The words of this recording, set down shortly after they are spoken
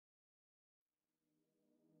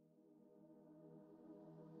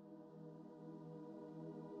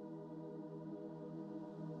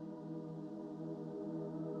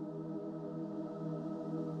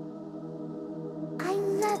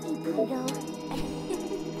Bend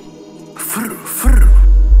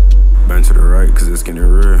to the right, cause it's getting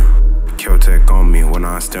real. Kill tech on me when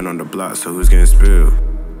I stand on the block, so who's getting spilled?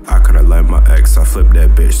 I could've let my ex, I flipped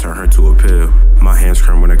that bitch, turn her to a pill. My hands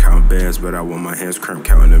cramp when I count bands, but I want my hands cramp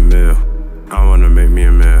counting a mill. I wanna make me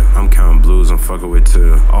a meal. I'm counting blues, I'm fucking with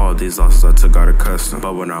two. All these losses I took out of custom,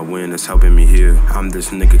 but when I win, it's helping me heal. I'm this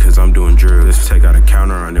nigga cause I'm doing drill. This take out a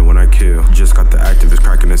counter on it when I kill. Just got the activist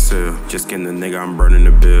cracking the seal. Just getting the nigga, I'm burning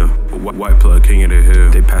the bill. White plug, king of the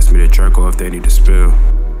hill. They pass me the Draco if they need to spill.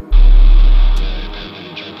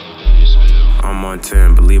 I'm on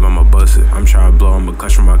 10, believe I'ma bust it. I'm trying to blow, I'ma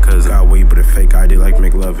clutch from my cousin. Got weed, but a fake ID like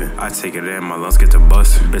McLovin. I take it in, my lungs get to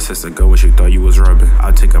bustin'. Bitch, that's a go when she thought you was rubbing.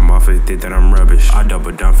 I take them off if they think that I'm rubbish. I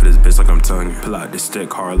double down for this bitch like I'm tonguing. Pull out the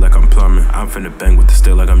stick hard like I'm plumbing. I'm finna bang with the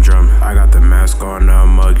stick like I'm drumming. I got the mask on, now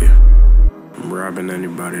I'm mugging. I'm robbing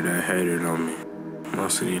anybody that hated on me.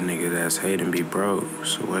 Most of these niggas that's hating be broke,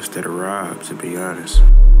 so what's there to rob, to be honest?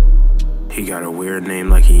 He got a weird name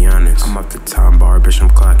like Gianni. I'm off the time bar, bitch, I'm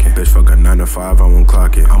clocking. Bitch, fuck a 9 to 5, I won't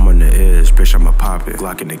clock it. I'm on the edge, bitch, I'ma pop it.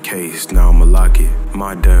 Glock in the case, now I'ma lock it.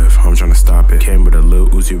 My death, I'm tryna stop it. Came with a little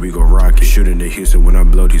Uzi, we gon' rock it. Shooting to Houston when I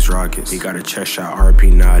blow these rockets. He got a chest shot,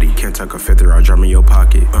 RP naughty. Can't tuck a fifth or I'll drum in your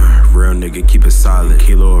pocket. Real nigga, keep it solid.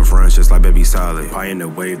 Kilo of runs just like baby solid. Buy in the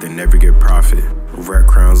wave, then never get profit. Red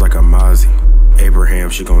crowns like a Mozzie. Abraham,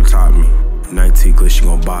 she gon' top me. 19 glitch, she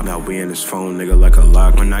gon' bop. Now we in this phone, nigga, like a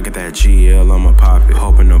lock. When I get that GL, I'ma pop it.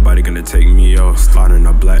 Hoping nobody gonna take me off. Sliding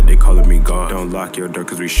up black, they calling me God. Don't lock your door,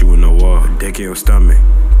 cause we shooting the wall. Dick in your stomach.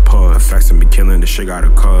 Pause. Effects of me killing the shit got a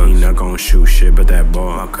cause. He not gon' shoot shit but that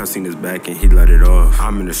ball. My cussing his back and he let it off.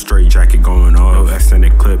 I'm in a straight jacket going off. No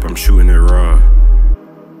extended clip, I'm shooting it raw.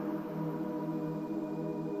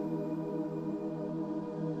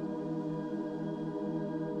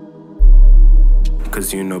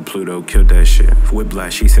 Cause you know Pluto killed that shit.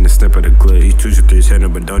 Whiplash, she send a snip of the glitch. These 2 to 3's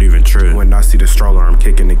hitting, but don't even trip. When I see the stroller, I'm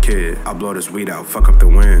kicking the kid. I blow this weed out, fuck up the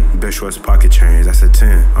wind. Bitch, what's pocket change? That's a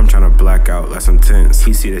 10. I'm tryna black out like some tense.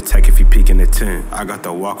 He see the tech if he peek in the tent. I got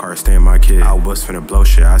the walk hard, stay in my kid. I was finna blow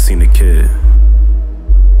shit, I seen the kid.